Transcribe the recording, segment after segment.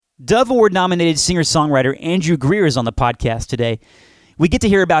Dove Award-nominated singer-songwriter Andrew Greer is on the podcast today. We get to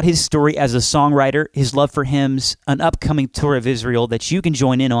hear about his story as a songwriter, his love for hymns, an upcoming tour of Israel that you can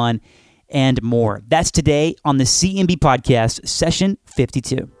join in on, and more. That's today on the CMB Podcast, Session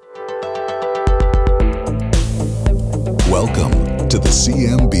 52. Welcome to the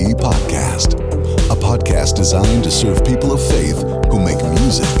CMB Podcast, a podcast designed to serve people of faith who make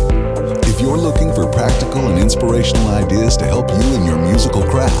music. If you're looking for practical and inspirational ideas to help you in your musical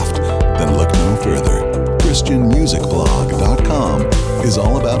craft, then look no further. ChristianMusicBlog.com is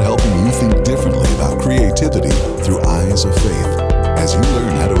all about helping you think differently about creativity through eyes of faith as you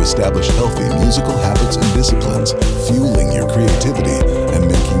learn how to establish healthy musical habits and disciplines, fueling your creativity and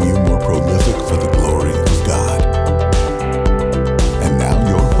making you more prolific for the glory of God. And now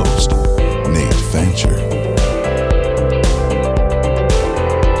your host, Nate Fancher.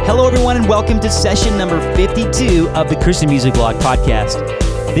 Hello, everyone, and welcome to session number 52 of the Christian Music Blog podcast.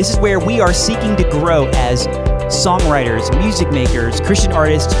 This is where we are seeking to grow as songwriters, music makers, Christian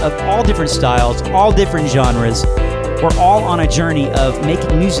artists of all different styles, all different genres. We're all on a journey of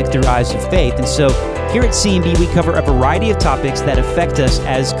making music through eyes of faith. And so here at CMB, we cover a variety of topics that affect us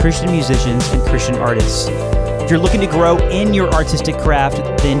as Christian musicians and Christian artists. If you're looking to grow in your artistic craft,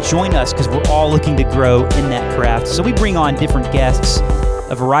 then join us because we're all looking to grow in that craft. So we bring on different guests,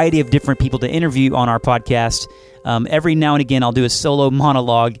 a variety of different people to interview on our podcast. Every now and again, I'll do a solo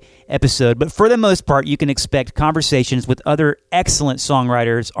monologue episode, but for the most part, you can expect conversations with other excellent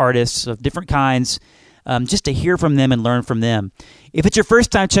songwriters, artists of different kinds, just to hear from them and learn from them. If it's your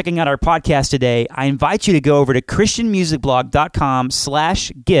first time checking out our podcast today, I invite you to go over to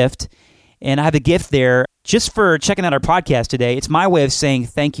ChristianMusicBlog.com/gift, and I have a gift there just for checking out our podcast today. It's my way of saying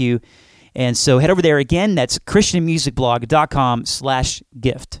thank you. And so head over there again. That's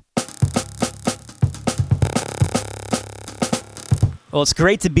ChristianMusicBlog.com/gift. Well, it's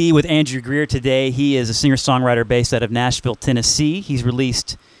great to be with Andrew Greer today. He is a singer-songwriter based out of Nashville, Tennessee. He's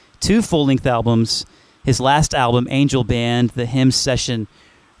released 2 full-length albums. His last album, Angel Band, the hymn session,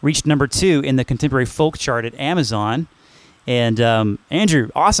 reached number 2 in the contemporary folk chart at Amazon. And Andrew,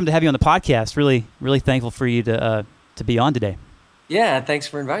 awesome to have you on the podcast. Really, really thankful for you to be on today. Yeah, thanks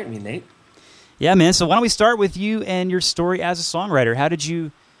for inviting me, Nate. Yeah, man. So why don't we start with you and your story as a songwriter? How did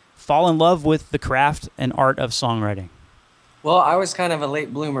you fall in love with the craft and art of songwriting? Well, I was kind of a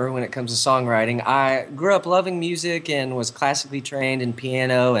late bloomer when it comes to songwriting. I grew up loving music and was classically trained in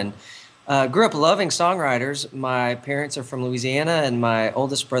piano and grew up loving songwriters. My parents are from Louisiana, and my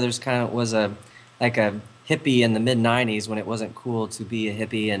oldest brother's kind of was a hippie in the mid-'90s when it wasn't cool to be a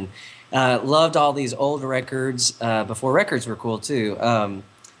hippie, and loved all these old records before records were cool too.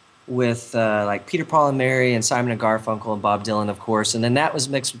 With like Peter, Paul and Mary and Simon and Garfunkel and Bob Dylan, of course. And then that was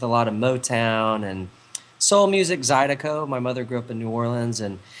mixed with a lot of Motown and soul music, Zydeco. My mother grew up in New Orleans.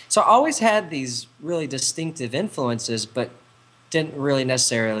 And so I always had these really distinctive influences, but didn't really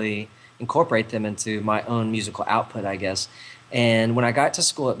necessarily incorporate them into my own musical output, I guess. And when I got to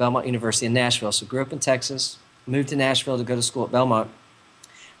school at Belmont University in Nashville, so grew up in Texas, moved to Nashville to go to school at Belmont,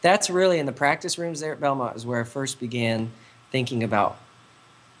 that's really in the practice rooms there at Belmont is where I first began thinking about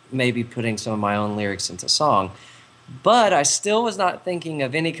maybe putting some of my own lyrics into song. But I still was not thinking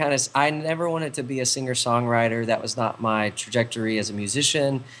of any kind of, I never wanted to be a singer-songwriter. That was not my trajectory as a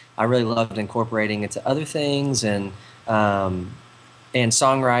musician. I really loved incorporating into other things and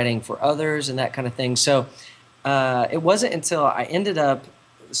songwriting for others and that kind of thing. So it wasn't until I ended up,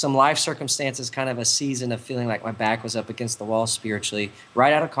 some life circumstances, kind of a season of feeling like my back was up against the wall spiritually,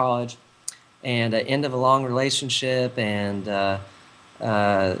 right out of college, and end of a long relationship, and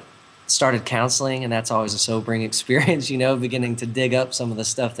started counseling, and that's always a sobering experience, beginning to dig up some of the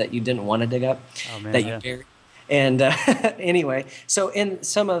stuff that you didn't want to dig up, that you buried. And anyway, so in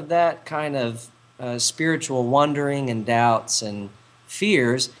some of that kind of spiritual wandering and doubts and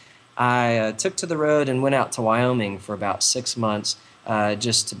fears, I took to the road and went out to Wyoming for about 6 months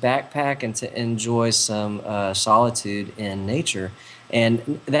just to backpack and to enjoy some solitude in nature.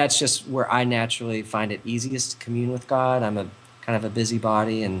 And that's just where I naturally find it easiest to commune with God. I'm a kind of a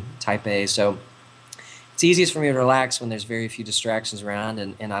busybody and type A, so it's easiest for me to relax when there's very few distractions around,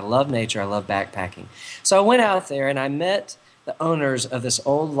 and I love nature, I love backpacking. So I went out there and I met the owners of this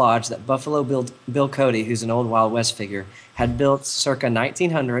old lodge that Buffalo Bill Cody, who's an old Wild West figure, had built circa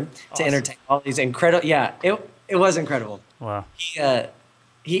 1900 to entertain all these incredible, it was incredible. Wow.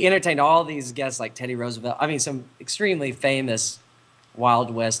 He entertained all these guests like Teddy Roosevelt, some extremely famous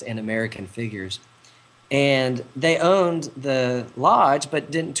Wild West and American figures. And they owned the lodge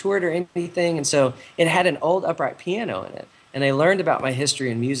but didn't tour it or anything. And so it had an old upright piano in it. And they learned about my history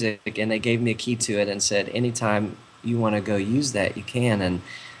in music, and they gave me a key to it and said, anytime you want to go use that, you can. And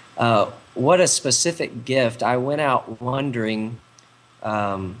what a specific gift. I went out wondering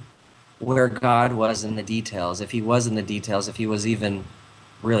where God was in the details, if he was in the details, if he was even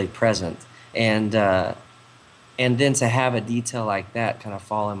really present. And then to have a detail like that kind of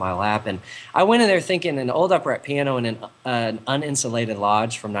fall in my lap. And I went in there thinking an old upright piano in an uninsulated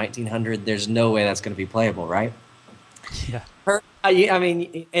lodge from 1900, there's no way that's going to be playable, right? Yeah. I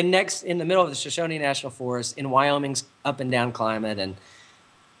mean, and next in the middle of the Shoshone National Forest in Wyoming's up and down climate, and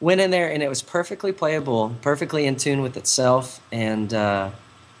went in there and it was perfectly playable, perfectly in tune with itself. And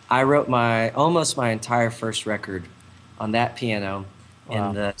I wrote almost my entire first record on that piano. Wow.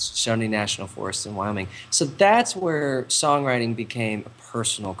 In the Shoshone National Forest in Wyoming. So that's where songwriting became a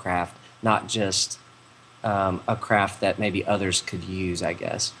personal craft, not just a craft that maybe others could use, I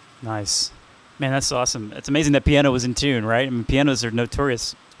guess. Nice. Man, that's awesome. It's amazing that piano was in tune, right? I mean, pianos are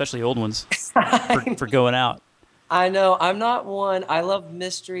notorious, especially old ones, for going out. I know. I'm not one. I love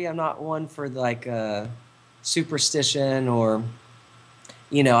mystery. I'm not one for like superstition or,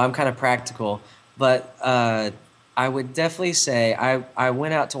 I'm kind of practical. But I would definitely say I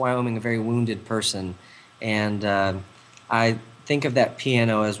went out to Wyoming a very wounded person, and I think of that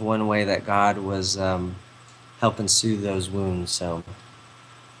piano as one way that God was helping soothe those wounds. So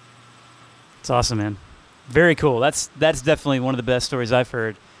it's awesome, man. Very cool. That's definitely one of the best stories I've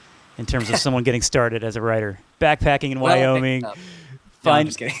heard in terms of someone getting started as a writer. Backpacking in Wyoming. No, I'm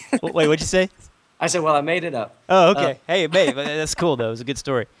just kidding. Wait, what'd you say? I said, well, I made it up. Oh, okay. Hey, mate, that's cool, though. It was a good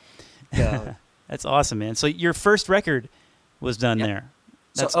story. Yeah. That's awesome, man. So your first record was done there.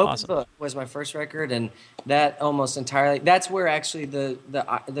 That's Open awesome. Book was my first record, and that almost entirely, that's where actually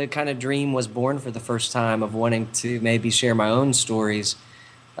the kind of dream was born for the first time of wanting to maybe share my own stories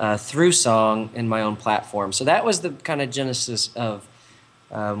through song in my own platform. So that was the kind of genesis of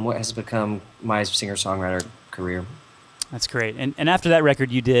what has become my singer-songwriter career. That's great. And after that record,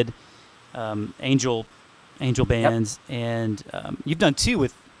 you did Angel Bands, and you've done two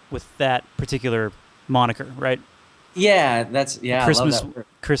with that particular moniker, right? Yeah, Christmas, I love that word.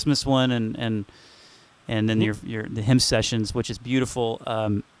 Christmas one, and then your the hymn sessions, which is beautiful.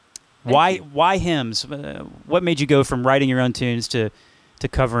 Why hymns? What made you go from writing your own tunes to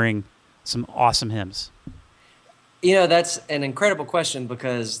covering some awesome hymns? That's an incredible question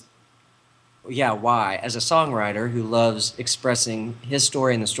because, why? As a songwriter who loves expressing his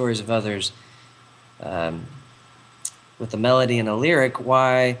story and the stories of others, with a melody and a lyric,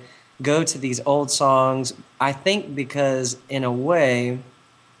 why go to these old songs? I think because, in a way,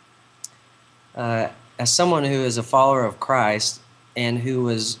 as someone who is a follower of Christ and who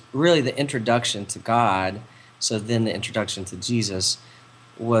was really the introduction to God, so then the introduction to Jesus,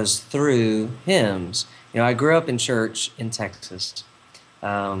 was through hymns. I grew up in church in Texas,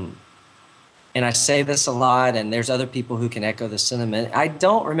 and I say this a lot, and there's other people who can echo the sentiment. I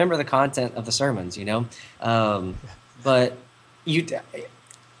don't remember the content of the sermons, but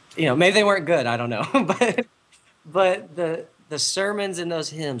maybe they weren't good. I don't know, but the sermons in those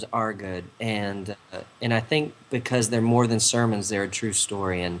hymns are good, and I think because they're more than sermons, they're a true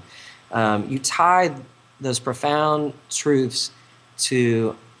story, and you tie those profound truths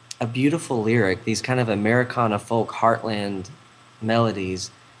to a beautiful lyric, these kind of Americana folk heartland melodies.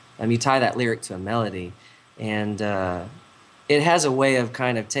 You tie that lyric to a melody, and it has a way of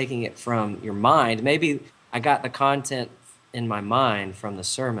kind of taking it from your mind. Maybe I got the content in my mind from the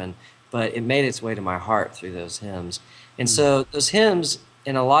sermon, but it made its way to my heart through those hymns. And so those hymns,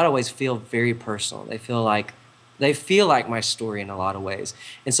 in a lot of ways, feel very personal. They feel like my story in a lot of ways.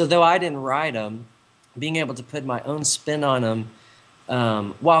 And so though I didn't write them, being able to put my own spin on them,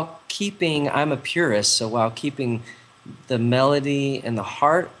 while keeping, I'm a purist, so while keeping the melody and the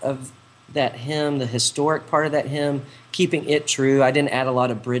heart of that hymn, the historic part of that hymn, keeping it true. I didn't add a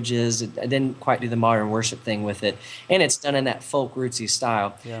lot of bridges. I didn't quite do the modern worship thing with it. And it's done in that folk rootsy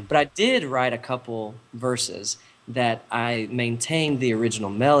style. Yeah. But I did write a couple verses that I maintained the original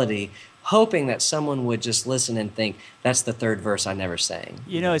melody, hoping that someone would just listen and think, that's the third verse I never sang.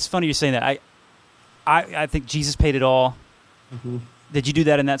 It's funny you're saying that. I think Jesus paid it all. Mm-hmm. Did you do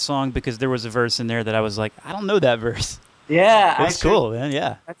that in that song? Because there was a verse in there that I was like, I don't know that verse. Yeah. That's cool, man.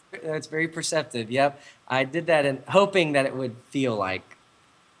 Yeah. That's very perceptive. Yep. I did that in hoping that it would feel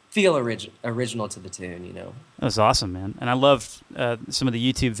original to the tune, That was awesome, man. And I loved some of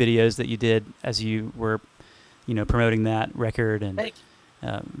the YouTube videos that you did as you were, promoting that record, and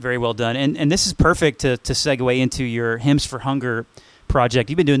very well done. And this is perfect to segue into your Hymns for Hunger project.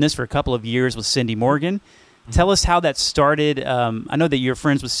 You've been doing this for a couple of years with Cindy Morgan. Tell us how that started. I know that you're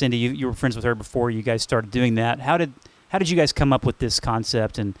friends with Cindy. You were friends with her before you guys started doing that. How did you guys come up with this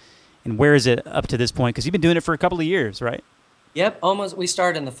concept, and where is it up to this point? Because you've been doing it for a couple of years, right? Yep, almost. We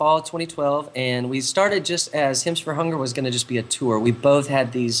started in the fall of 2012, and we started just as Hymns for Hunger was going to just be a tour. We both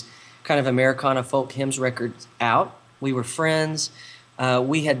had these kind of Americana folk hymns records out. We were friends.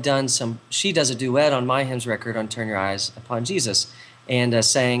 We had done some. She does a duet on my hymns record on "Turn Your Eyes Upon Jesus," and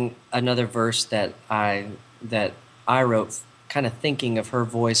sang another verse that I wrote, kind of thinking of her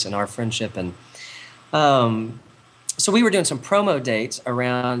voice and our friendship. And so we were doing some promo dates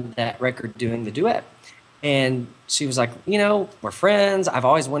around that record, doing the duet. And she was like, we're friends. I've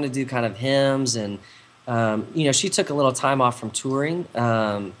always wanted to do kind of hymns. And, she took a little time off from touring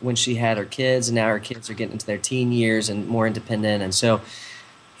when she had her kids. And now her kids are getting into their teen years and more independent. And so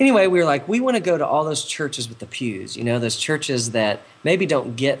anyway, we were like, we want to go to all those churches with the pews, those churches that maybe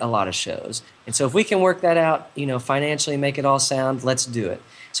don't get a lot of shows. And so if we can work that out, financially, make it all sound, let's do it.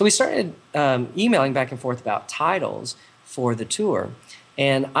 So we started emailing back and forth about titles for the tour.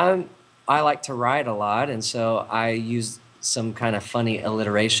 And I like to write a lot, and so I used some kind of funny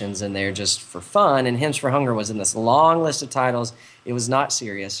alliterations in there just for fun. And Hymns for Hunger was in this long list of titles. It was not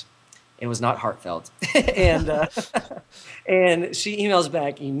serious. It was not heartfelt. and and she emails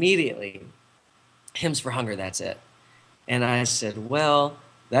back immediately, Hymns for Hunger, that's it. And I said, well,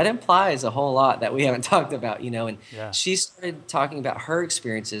 that implies a whole lot that we haven't talked about, and Yeah. she started talking about her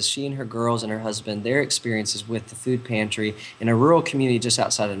experiences, she and her girls and her husband, their experiences with the food pantry in a rural community just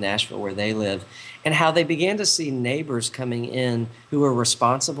outside of Nashville where they live, and how they began to see neighbors coming in who were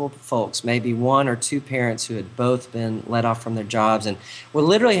responsible folks, maybe one or two parents who had both been let off from their jobs and were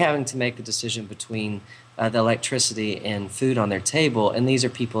literally having to make the decision between the electricity and food on their table. And these are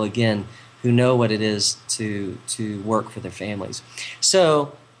people, again, who know what it is to work for their families.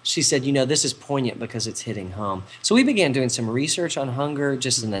 So she said, this is poignant because it's hitting home. So we began doing some research on hunger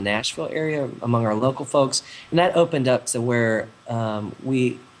just in the Nashville area among our local folks, and that opened up to where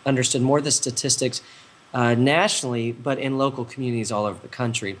we understood more of the statistics nationally, but in local communities all over the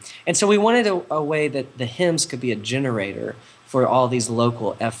country. And so we wanted a way that the hymns could be a generator for all these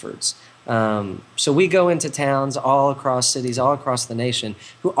local efforts. So we go into towns all across cities, all across the nation,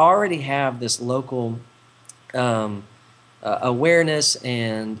 who already have this local awareness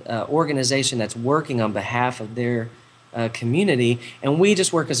and organization that's working on behalf of their community, and we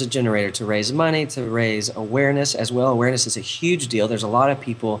just work as a generator to raise money, to raise awareness as well. Awareness is a huge deal. There's a lot of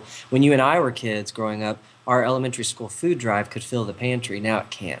people, when you and I were kids growing up, our elementary school food drive could fill the pantry. Now it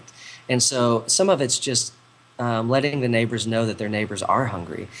can't. And so some of it's just letting the neighbors know that their neighbors are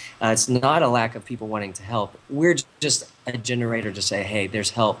hungry. It's not a lack of people wanting to help. We're just a generator to say, hey, there's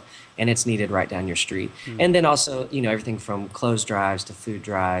help, and it's needed right down your street. And then also, everything from clothes drives to food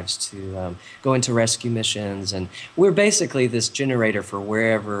drives to going to rescue missions. And we're basically this generator for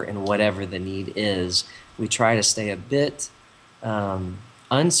wherever and whatever the need is. We try to stay a bit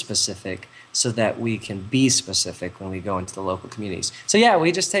unspecific so that we can be specific when we go into the local communities. So yeah,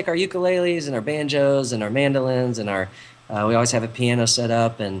 we just take our ukuleles and our banjos and our mandolins and we always have a piano set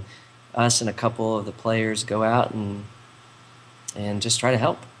up, and us and a couple of the players go out and just try to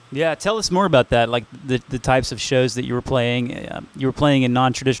help. Yeah, tell us more about that, like the types of shows that you were playing. You were playing in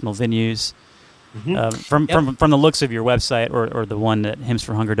non-traditional venues. From the looks of your website or the one at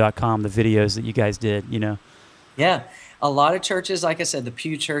hymnsforhunger.com, the videos that you guys did, Yeah, a lot of churches, like I said, the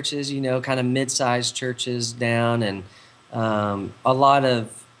pew churches, kind of mid-sized churches down, and a lot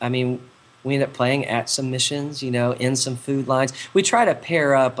of, we end up playing at some missions, in some food lines. We try to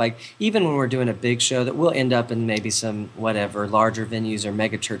pair up, like even when we're doing a big show, that we'll end up in maybe some larger venues or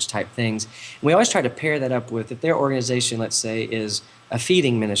mega church type things. And we always try to pair that up with, if their organization, let's say, is a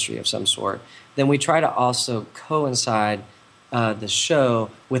feeding ministry of some sort, then we try to also coincide the show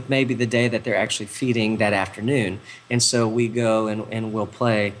with maybe the day that they're actually feeding that afternoon. And so we go and we'll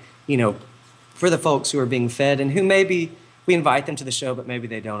play, for the folks who are being fed and who maybe we invite them to the show, but maybe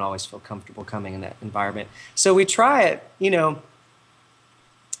they don't always feel comfortable coming in that environment. So we try it,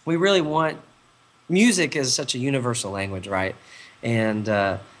 we really want, music is such a universal language, right?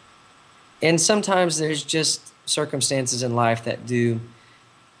 And sometimes there's just circumstances in life that do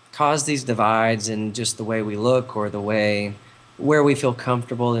cause these divides in just the way we look or the way where we feel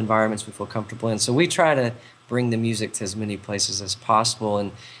comfortable, the environments we feel comfortable in. So we try to bring the music to as many places as possible.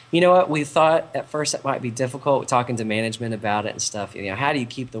 And you know what? We thought at first that might be difficult, talking to management about it and stuff. How do you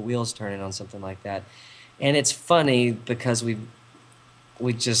keep the wheels turning on something like that? And it's funny because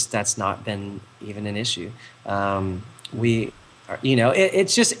that's not been even an issue.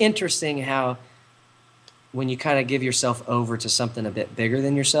 It's just interesting how when you kind of give yourself over to something a bit bigger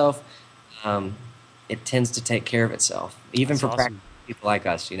than yourself, it tends to take care of itself, even That's for awesome. practical people like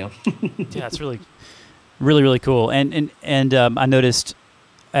us, Yeah, it's really, really, really cool. And I noticed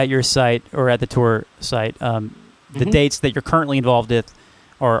at your site or at the tour site, the dates that you're currently involved with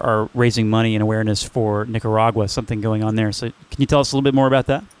are raising money and awareness for Nicaragua, something going on there. So can you tell us a little bit more about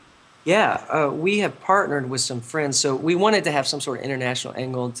that? Yeah, we have partnered with some friends. So we wanted to have some sort of international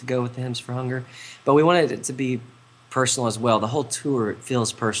angle to go with the Hymns for Hunger, but we wanted it to be personal as well. The whole tour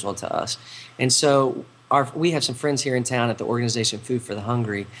feels personal to us. And so we have some friends here in town at the organization Food for the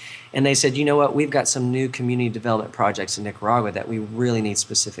Hungry, and they said, you know what, we've got some new community development projects in Nicaragua that we really need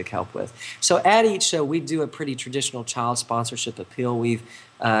specific help with. So at each show, we do a pretty traditional child sponsorship appeal. We've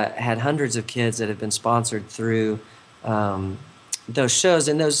had hundreds of kids that have been sponsored through those shows,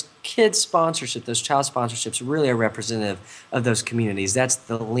 and those kids sponsorship, those child sponsorships really are representative of those communities. That's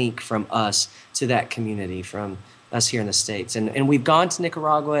the link from us to that community, from us here in the States. And we've gone to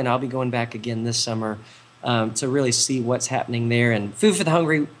Nicaragua, and I'll be going back again this summer to really see what's happening there. And Food for the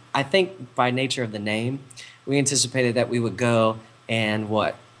Hungry, I think by nature of the name, we anticipated that we would go and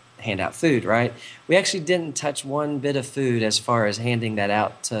hand out food, right? We actually didn't touch one bit of food as far as handing that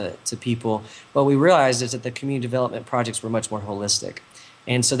out to people. What we realized is that the community development projects were much more holistic.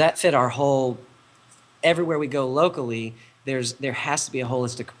 And so that fit our whole, everywhere we go locally, there has to be a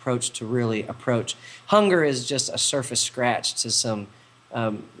holistic approach to really approach. Hunger is just a surface scratch to some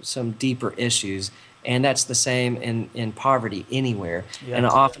deeper issues. And that's the same in poverty anywhere. Yeah. And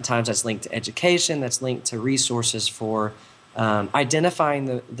oftentimes that's linked to education, that's linked to resources for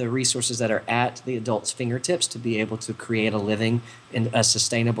identifying the resources that are at the adults' fingertips to be able to create a living, and a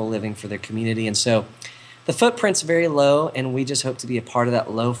sustainable living for their community. And so the footprint's very low, and we just hope to be a part of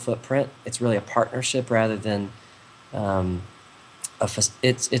that low footprint. It's really a partnership rather than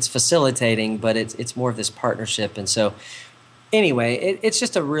it's facilitating, but it's more of this partnership. And so anyway, it's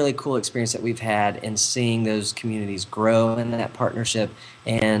just a really cool experience that we've had in seeing those communities grow in that partnership.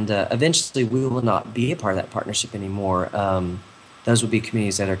 And eventually we will not be a part of that partnership anymore. Those will be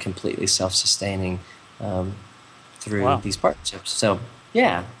communities that are completely self-sustaining through these partnerships. So,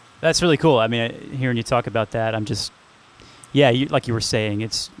 yeah. That's really cool. I mean, hearing you talk about that, I'm just, like you were saying,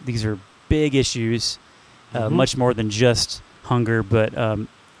 these are big issues, much more than just hunger. But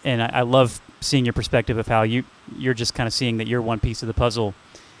and I love seeing your perspective of how you're just kind of seeing that you're one piece of the puzzle.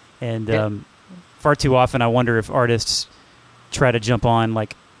 And far too often I wonder if artists try to jump on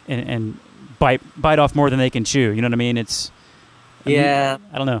and bite off more than they can chew. You know what I mean? I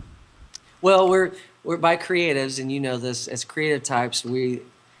don't know. Well, we're by creatives, and you know this, as creative types,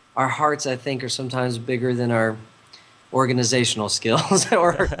 our hearts, I think, are sometimes bigger than our organizational skills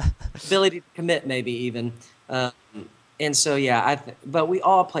or ability to commit, maybe even. And so, but we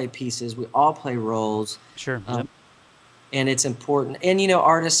all play pieces. We all play roles. Sure. And it's important. And,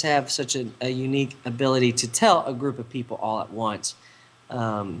 artists have such a unique ability to tell a group of people all at once.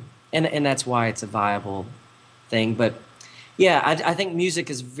 And that's why it's a viable thing. But, I think music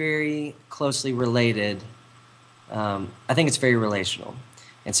is very closely related. I think it's very relational.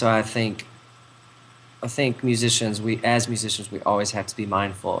 And so I think musicians, we always have to be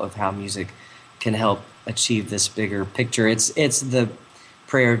mindful of how music can help achieve this bigger picture. It's the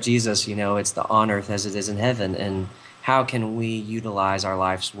prayer of Jesus, it's the on earth as it is in heaven. And how can we utilize our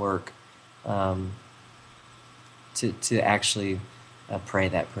life's work to actually pray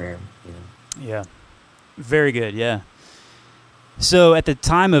that prayer? Yeah, very good. Yeah. So at the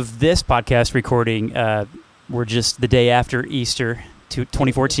time of this podcast recording, we're just the day after Easter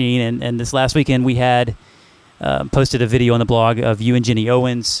 2014, and this last weekend we had posted a video on the blog of you and Jenny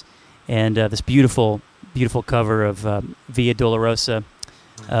Owens and this beautiful cover of Via Dolorosa.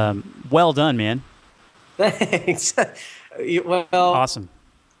 Well done, man. Thanks. Well, awesome.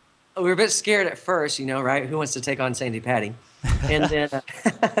 We were a bit scared at first, right? Who wants to take on Sandy Patty? And then,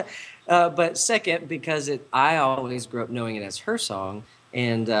 but second, because I always grew up knowing it as her song,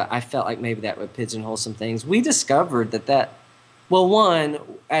 and I felt like maybe that would pigeonhole some things. We discovered that well, one,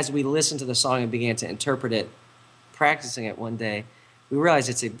 as we listened to the song and began to interpret it, practicing it one day, we realized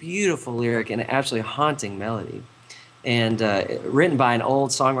it's a beautiful lyric and an absolutely haunting melody. And written by an old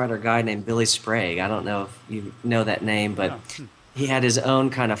songwriter guy named Billy Sprague. I don't know if you know that name, but he had his own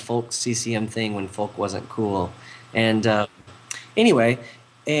kind of folk CCM thing when folk wasn't cool. And anyway,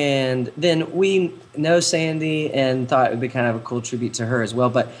 and then we know Sandy and thought it would be kind of a cool tribute to her as well.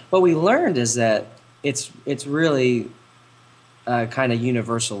 But what we learned is that it's really kind of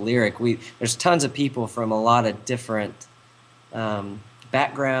universal lyric. There's tons of people from a lot of different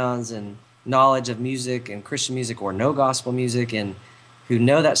backgrounds and knowledge of music and Christian music or no gospel music, and who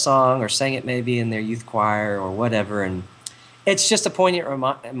know that song or sang it maybe in their youth choir or whatever. And it's just a poignant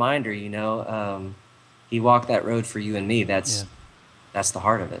reminder, he walked that road for you and me. That's the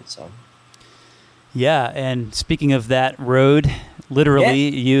heart of it. So yeah, and speaking of that road,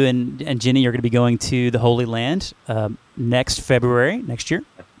 Literally, you and Jenny are going to be going to the Holy Land next February, next year.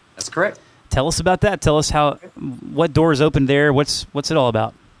 That's correct. Tell us about that. Tell us what doors opened there. What's it all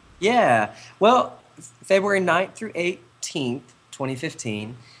about? Yeah. Well, February 9th through 18th,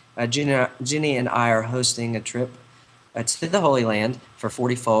 2015, Jenny and I are hosting a trip to the Holy Land for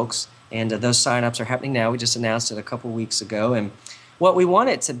 40 folks, and those sign-ups are happening now. We just announced it a couple weeks ago, and what we want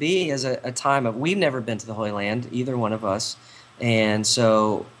it to be is a time of, we've never been to the Holy Land, either one of us, and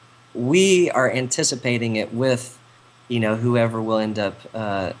so we are anticipating it with, whoever will end up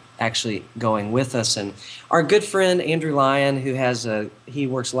actually going with us. And our good friend Andrew Lyon, he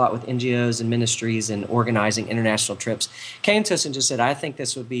works a lot with NGOs and ministries and organizing international trips, came to us and just said, I think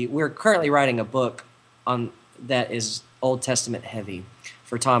this would be, we're currently writing a book on that is Old Testament heavy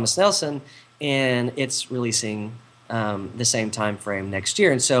for Thomas Nelson, and it's releasing the same time frame next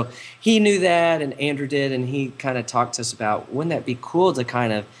year. And so he knew that, and Andrew did, and he kind of talked to us about, wouldn't that be cool to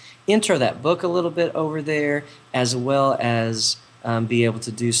kind of intro that book a little bit over there, as well as be able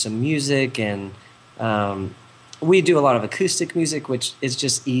to do some music. And we do a lot of acoustic music, which is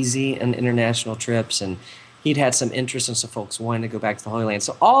just easy on international trips, and he'd had some interest in some folks wanting to go back to the Holy Land.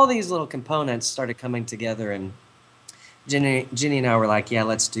 So all these little components started coming together, and Jenny and I were like, yeah,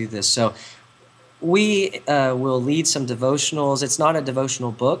 let's do this. So we will lead some devotionals. It's not a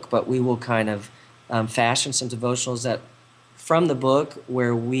devotional book, but we will kind of fashion some devotionals that from the book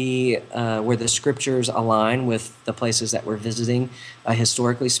where the scriptures align with the places that we're visiting,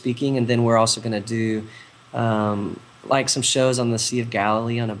 historically speaking. And then we're also going to do like some shows on the Sea of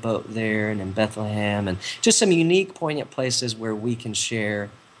Galilee on a boat there, and in Bethlehem, and just some unique, poignant places where we can share,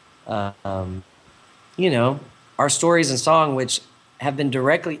 our stories and song, which have been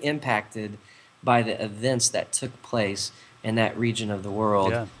directly impacted by the events that took place in that region of the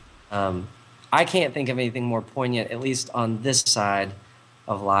world. Yeah. I can't think of anything more poignant, at least on this side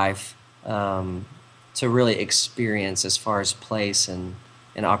of life, to really experience as far as place and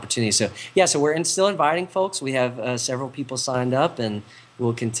opportunity. So we're still inviting folks. We have several people signed up, and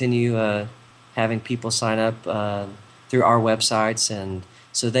we'll continue having people sign up through our websites, and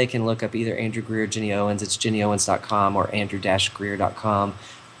so they can look up either Andrew Greer or Jenny Owens. It's jennyowens.com or andrew-greer.com.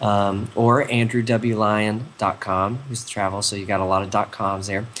 Or andrewwlyon.com, who's the travel, so you got a lot of .coms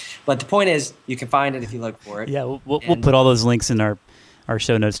there. But the point is, you can find it if you look for it. Yeah, we'll put all those links in our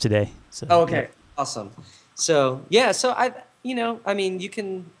show notes today. So, okay, awesome. So, you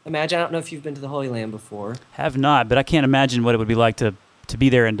can imagine, I don't know if you've been to the Holy Land before. Have not, but I can't imagine what it would be like to be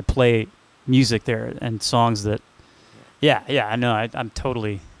there and to play music there and songs that, I know, I'm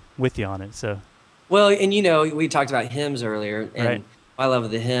totally with you on it. So, well, and we talked about hymns earlier, and right. I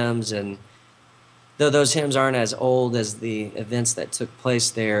love the hymns, and though those hymns aren't as old as the events that took place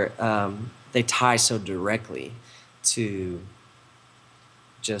there, they tie so directly to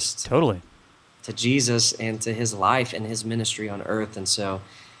just totally to Jesus and to his life and his ministry on earth. And so,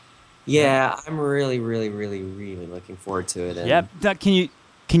 I'm really, really, really, really looking forward to it. And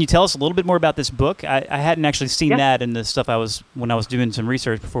can you tell us a little bit more about this book? I hadn't actually seen that in the stuff when I was doing some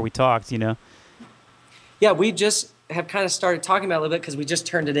research before we talked. Yeah, we just have kind of started talking about it a little bit because we just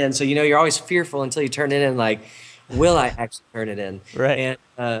turned it in. So, you're always fearful until you turn it in, like, will I actually turn it in? Right.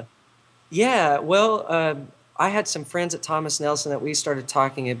 And, I had some friends at Thomas Nelson that we started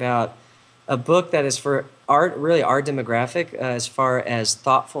talking about a book that is for our demographic as far as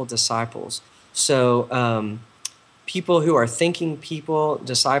thoughtful disciples. So people who are thinking people,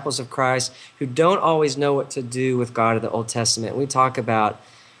 disciples of Christ, who don't always know what to do with God of the Old Testament. We talk about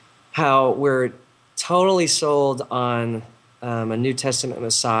how we're totally sold on a New Testament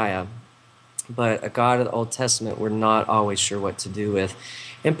Messiah, but a God of the Old Testament we're not always sure what to do with.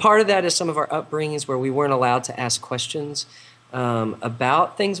 And part of that is some of our upbringings where we weren't allowed to ask questions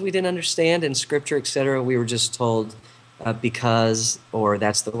about things we didn't understand in Scripture, etc. We were just told because, or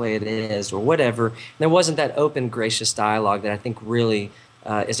that's the way it is, or whatever. And there wasn't that open, gracious dialogue that I think really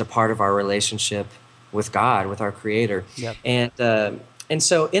is a part of our relationship with God, with our Creator. Yep. And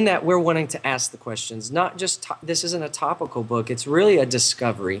so in that, we're wanting to ask the questions, not just, this isn't a topical book, it's really a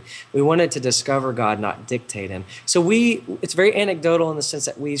discovery. We wanted to discover God, not dictate him. So it's very anecdotal in the sense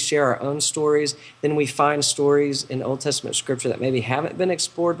that we share our own stories, then we find stories in Old Testament scripture that maybe haven't been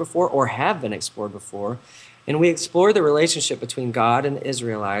explored before or have been explored before, and we explore the relationship between God and the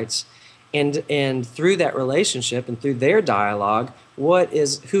Israelites, and through that relationship and through their dialogue,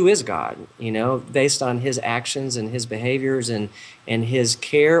 who is God, based on his actions and his behaviors and his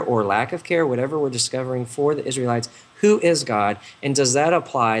care or lack of care, whatever we're discovering for the Israelites, who is God? And does that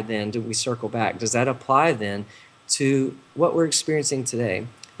apply then, do we circle back, does that apply then to what we're experiencing today?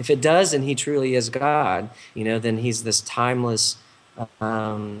 If it does, and he truly is God, then he's this timeless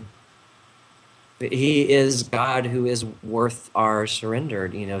Um, he is God who is worth our surrender,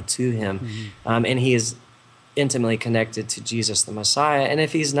 to him. Mm-hmm. And he is intimately connected to Jesus the Messiah. And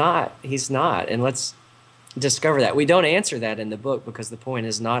if he's not, he's not. And let's discover that. We don't answer that in the book because the point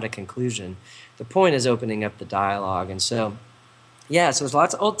is not a conclusion. The point is opening up the dialogue. And so, yeah, so there's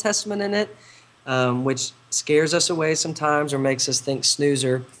lots of Old Testament in it, which scares us away sometimes or makes us think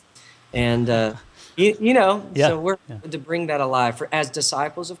snoozer. And, so we're to bring that alive. As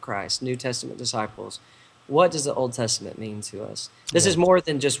disciples of Christ, New Testament disciples, what does the Old Testament mean to us? This is more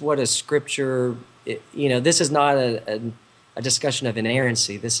than just what a scripture, this is not a discussion of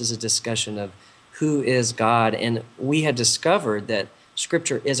inerrancy. This is a discussion of who is God. And we have discovered that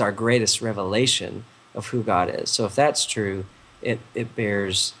scripture is our greatest revelation of who God is. So if that's true, it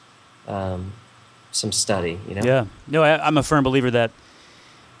bears some study, Yeah. No, I'm a firm believer that,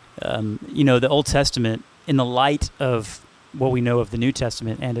 the Old Testament, in the light of what we know of the New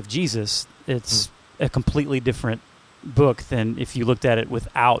Testament and of Jesus, it's a completely different book than if you looked at it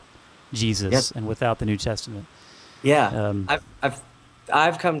without Jesus and without the New Testament. Yeah,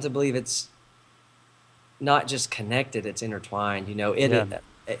 I've come to believe it's not just connected; it's intertwined.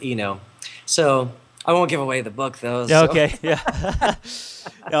 So I won't give away the book though. So. Okay, yeah.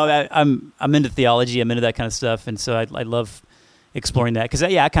 I'm into theology. I'm into that kind of stuff, and so I love exploring that because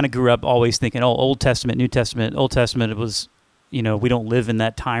I kind of grew up always thinking, Old Testament, New Testament. Old Testament, it was, we don't live in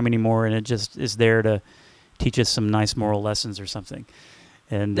that time anymore, and it just is there to teach us some nice moral lessons or something.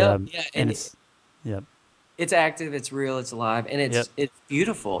 And it's active, it's real, it's alive, and it's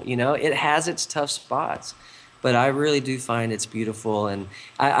beautiful. It has its tough spots, but I really do find it's beautiful. And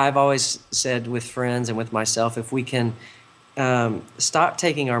I've always said with friends and with myself, if we can stop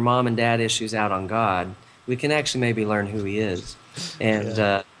taking our mom and dad issues out on God, we can actually maybe learn who he is.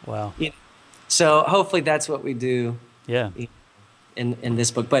 And wow. So hopefully that's what we do. Yeah. In this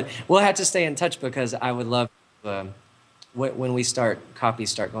book, but we'll have to stay in touch because I would love when copies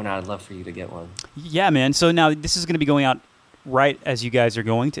start going out, I'd love for you to get one. Yeah, man. So now this is going to be going out right as you guys are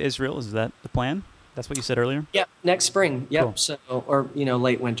going to Israel. Is that the plan? That's what you said earlier? Yep, next spring. Yep. Cool. So, or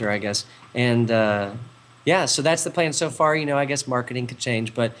late winter, I guess. And so that's the plan so far. I guess marketing could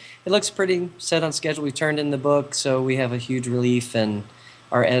change, but it looks pretty set on schedule. We turned in the book, so we have a huge relief, and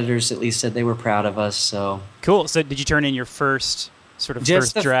our editors at least said they were proud of us. So cool. So did you turn in your first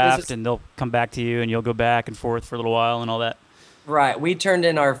draft, and they'll come back to you, and you'll go back and forth for a little while and all that? Right. We turned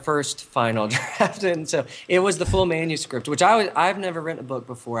in our first final draft, and so it was the full manuscript, which I've never written a book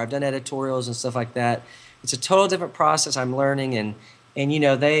before. I've done editorials and stuff like that. It's a total different process. I'm learning, and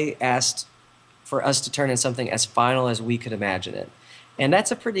they asked for us to turn in something as final as we could imagine it. And that's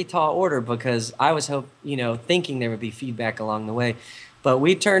a pretty tall order because I was thinking there would be feedback along the way. But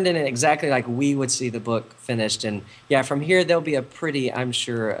we turned in it exactly like we would see the book finished. And from here there'll be a pretty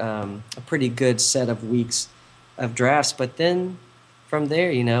good set of weeks of drafts. But then from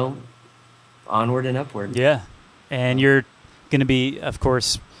there, onward and upward. Yeah. And you're going to be, of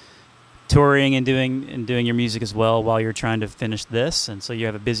course, touring and doing your music as well while you're trying to finish this. And so you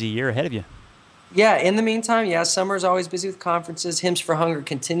have a busy year ahead of you. Yeah, in the meantime, summer's always busy with conferences. Hymns for Hunger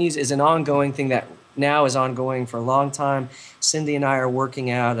continues is an ongoing thing that now is ongoing for a long time. Cindy and I are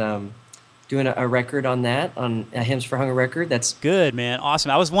working out, doing a record on that, on a Hymns for Hunger record. That's good, man.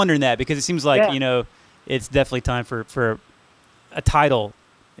 Awesome. I was wondering that because it seems like, it's definitely time for a title,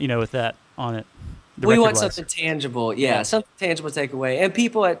 with that on it. We want something tangible. Yeah, something tangible to take away. And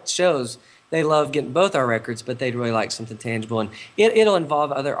people at shows, they love getting both our records, but they'd really like something tangible. And it'll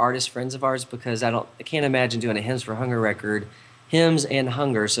involve other artist friends of ours because I can't imagine doing a Hymns for Hunger record, hymns and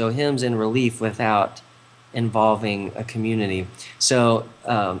hunger, so hymns in relief without involving a community. So,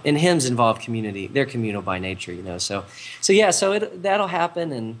 and hymns involve community. They're communal by nature, So that'll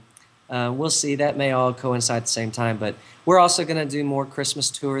happen, and we'll see. That may all coincide at the same time, but we're also going to do more Christmas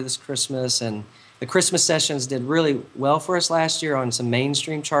tour this Christmas, and the Christmas sessions did really well for us last year on some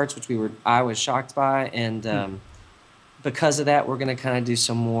mainstream charts, which I was shocked by, and because of that, we're going to kind of do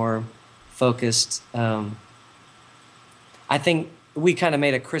some more focused. I think we kind of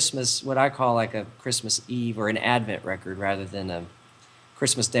made a Christmas, what I call like a Christmas Eve or an Advent record rather than a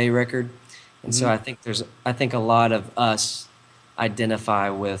Christmas Day record, and so I think a lot of us identify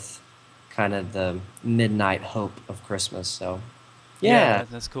with kind of the midnight hope of Christmas. So, yeah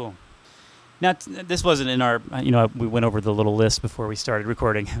that's cool. Now, this wasn't in our, we went over the little list before we started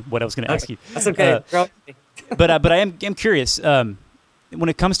recording what I was going to ask you. That's okay. But I am curious, when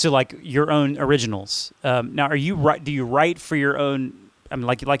it comes to like your own originals, now do you write for your own,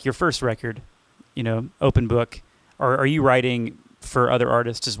 like your first record, open book, or are you writing for other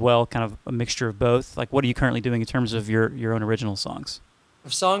artists as well, kind of a mixture of both? Like, what are you currently doing in terms of your own original songs?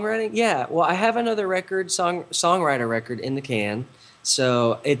 Of songwriting? Yeah. Well, I have another songwriter record in the can.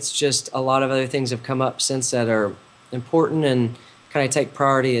 So it's just a lot of other things have come up since that are important and kind of take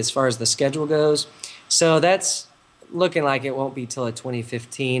priority as far as the schedule goes. So that's looking like it won't be till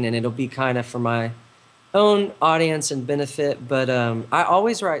 2015, and it'll be kind of for my own audience and benefit. But I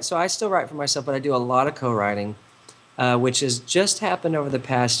always write. So I still write for myself, but I do a lot of co-writing, which has just happened over the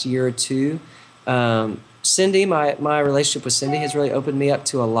past year or two. Cindy, my relationship with Cindy has really opened me up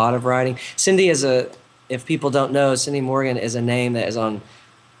to a lot of writing. Cindy if people don't know, Cindy Morgan is a name that is on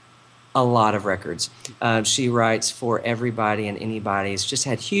a lot of records. She writes for everybody and anybody. It's just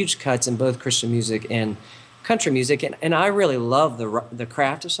had huge cuts in both Christian music and country music, and I really love the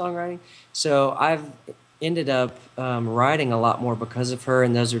craft of songwriting. So I've ended up writing a lot more because of her,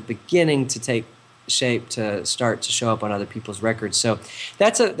 and those are beginning to take shape to start to show up on other people's records. So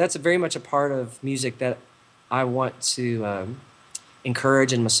that's a very much a part of music that I want to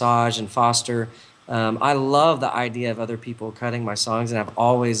encourage and massage and foster. I love the idea of other people cutting my songs, and I've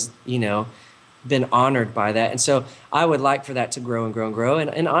always, been honored by that. And so I would like for that to grow and grow and grow.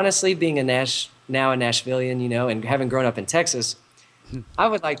 And honestly, being now a Nashvilleian, and having grown up in Texas, I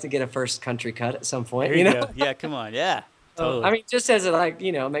would like to get a first country cut at some point. There you go. Yeah, come on. Yeah, totally. I mean, just as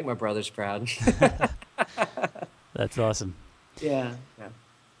make my brothers proud. That's awesome. Yeah.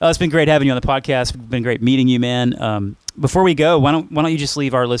 Oh, it's been great having you on the podcast. It's been great meeting you, man. Before we go, why don't you just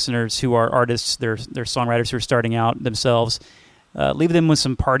leave our listeners who are artists, they're songwriters who are starting out themselves, leave them with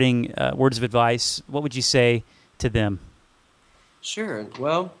some parting words of advice. What would you say to them? Sure.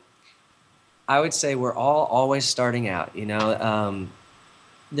 Well, I would say we're all always starting out.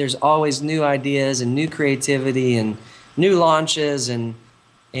 There's always new ideas and new creativity and new launches, and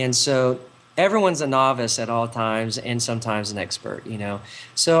so everyone's a novice at all times and sometimes an expert,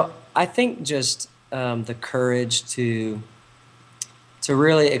 So I think just the courage to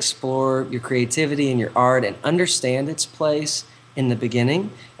really explore your creativity and your art and understand its place in the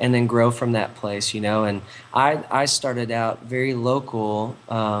beginning and then grow from that place, And I started out very local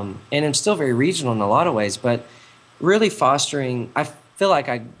and I'm still very regional in a lot of ways, but really fostering, I feel like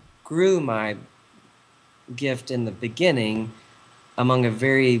I grew my gift in the beginning among a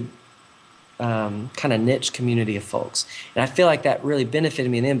very kind of niche community of folks. And I feel like that really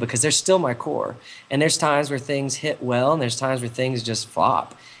benefited me in them because they're still my core. And there's times where things hit well and there's times where things just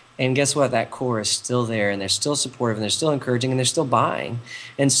flop. And guess what? That core is still there and they're still supportive and they're still encouraging and they're still buying.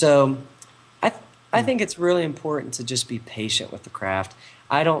 And so I think it's really important to just be patient with the craft.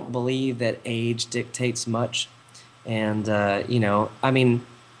 I don't believe that age dictates much. And, I'm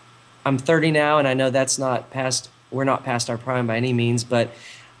 30 now and I know we're not past our prime by any means, but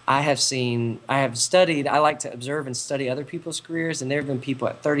I have studied, I like to observe and study other people's careers, and there have been people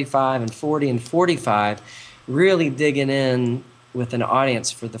at 35 and 40 and 45 really digging in with an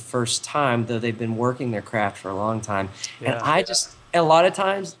audience for the first time, though they've been working their craft for a long time. Yeah, and a lot of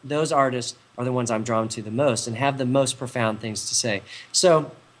times, those artists are the ones I'm drawn to the most and have the most profound things to say.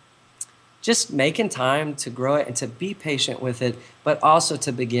 So just making time to grow it and to be patient with it, but also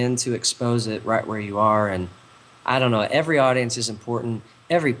to begin to expose it right where you are. And I don't know, every audience is important.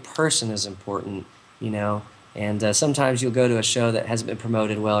 Every person is important, and sometimes you'll go to a show that hasn't been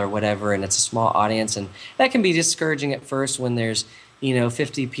promoted well or whatever, and it's a small audience, and that can be discouraging at first when there's,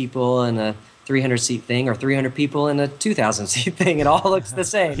 50 people in a 300-seat thing or 300 people in a 2,000-seat thing. It all looks the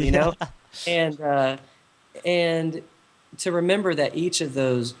same, and to remember that each of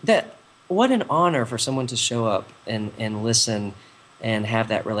those, what an honor for someone to show up and listen and have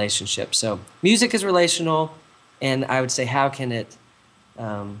that relationship. So music is relational, and I would say how can it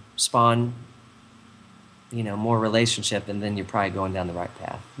spawn, more relationship, and then you're probably going down the right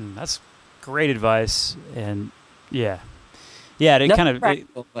path. That's great advice, and yeah.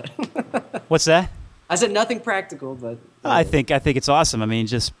 What's that? I said nothing practical, but I think it's awesome. I mean,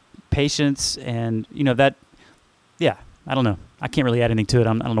 just patience, and that. Yeah, I don't know. I can't really add anything to it.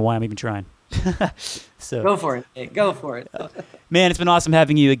 I don't know why I'm even trying. So go for it. Hey, go for it. Man, it's been awesome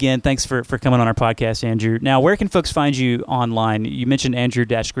having you again. Thanks for coming on our podcast, Andrew. Now, where can folks find you online? You mentioned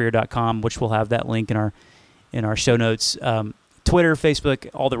andrew-greer.com, which we'll have that link in our show notes. Twitter, Facebook,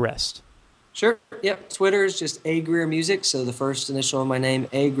 all the rest. Sure. Yep. Twitter is just A Greer Music, so the first initial of my name,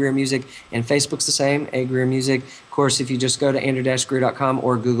 A Greer Music, and Facebook's the same, A Greer Music. Of course, if you just go to andrew-greer.com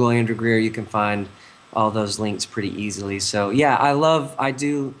or Google Andrew Greer, you can find all those links pretty easily. So yeah, I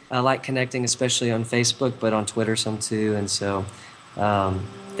do like connecting, especially on Facebook, but on Twitter some too. And so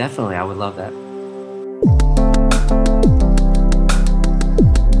definitely I would love that.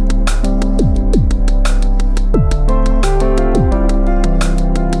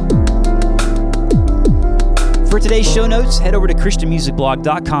 today's show notes, head over to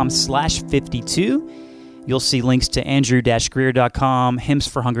christianmusicblog.com/52. You'll see links to andrew-greer.com,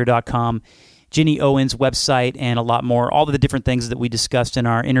 hymnsforhunger.com, Jenny Owen's website, and a lot more. All of the different things that we discussed in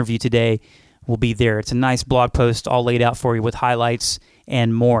our interview today will be there. It's a nice blog post all laid out for you with highlights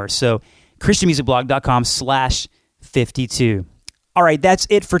and more. So christianmusicblog.com/52. All right, that's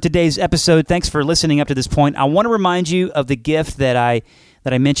it for today's episode. Thanks for listening up to this point. I want to remind you of the gift that I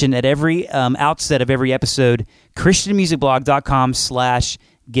mentioned at every outset of every episode,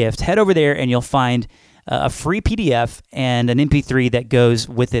 christianmusicblog.com/gift. Head over there and you'll find a free PDF and an MP3 that goes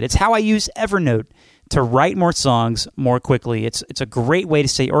with it. It's how I use Evernote to write more songs more quickly. It's a great way to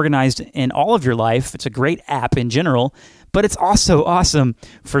stay organized in all of your life. It's a great app in general, but it's also awesome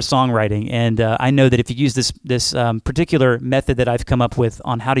for songwriting. And I know that if you use this particular method that I've come up with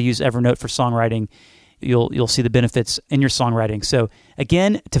on how to use Evernote for songwriting, you'll see the benefits in your songwriting. So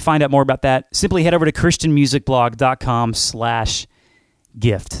again, to find out more about that, simply head over to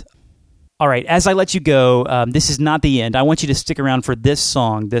christianmusicblog.com/gift. All right, as I let you go, this is not the end. I want you to stick around for this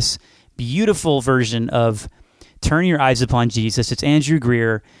song, this beautiful version of Turn Your Eyes Upon Jesus. It's Andrew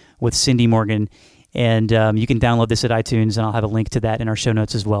Greer with Cindy Morgan, and you can download this at iTunes, and I'll have a link to that in our show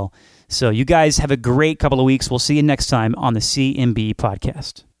notes as well. So you guys have a great couple of weeks. We'll see you next time on the CMB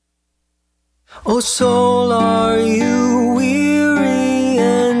podcast. Oh, soul, are you weary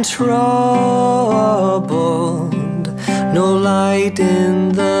and troubled? No light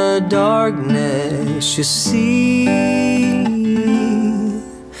in the darkness you see.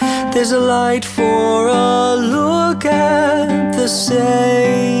 There's a light for a look at the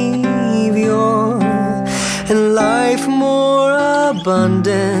Savior, and life more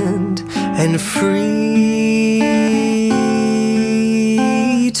abundant and free.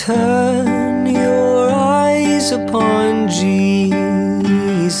 Turn your eyes upon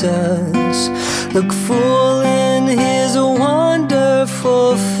Jesus, look full in his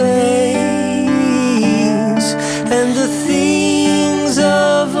wonderful face, and the things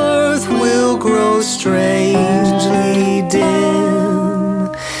of earth will grow strangely dim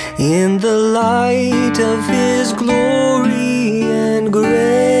in the light of his glory and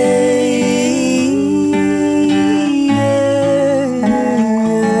grace.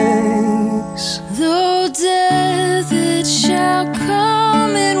 Though death it shall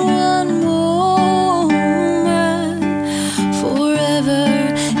come in one moment, forever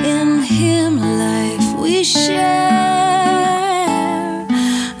in him life we share.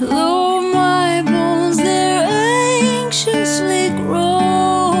 Though my bones they're anxiously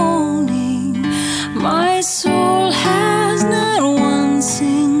groaning, my soul has not one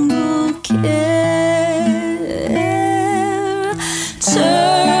single care.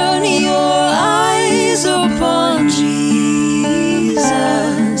 Turn your eyes upon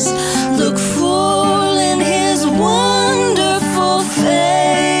Jesus, look full in his wonderful face,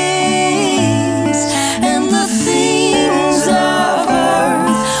 and the things of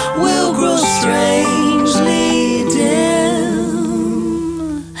earth will grow strangely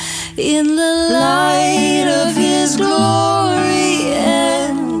dim in the light of his glory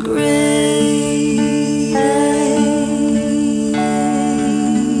and grace.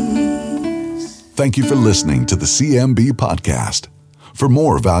 Thank you for listening to the CMB podcast. For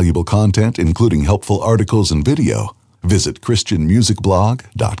more valuable content, including helpful articles and video, visit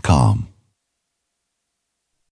christianmusicblog.com.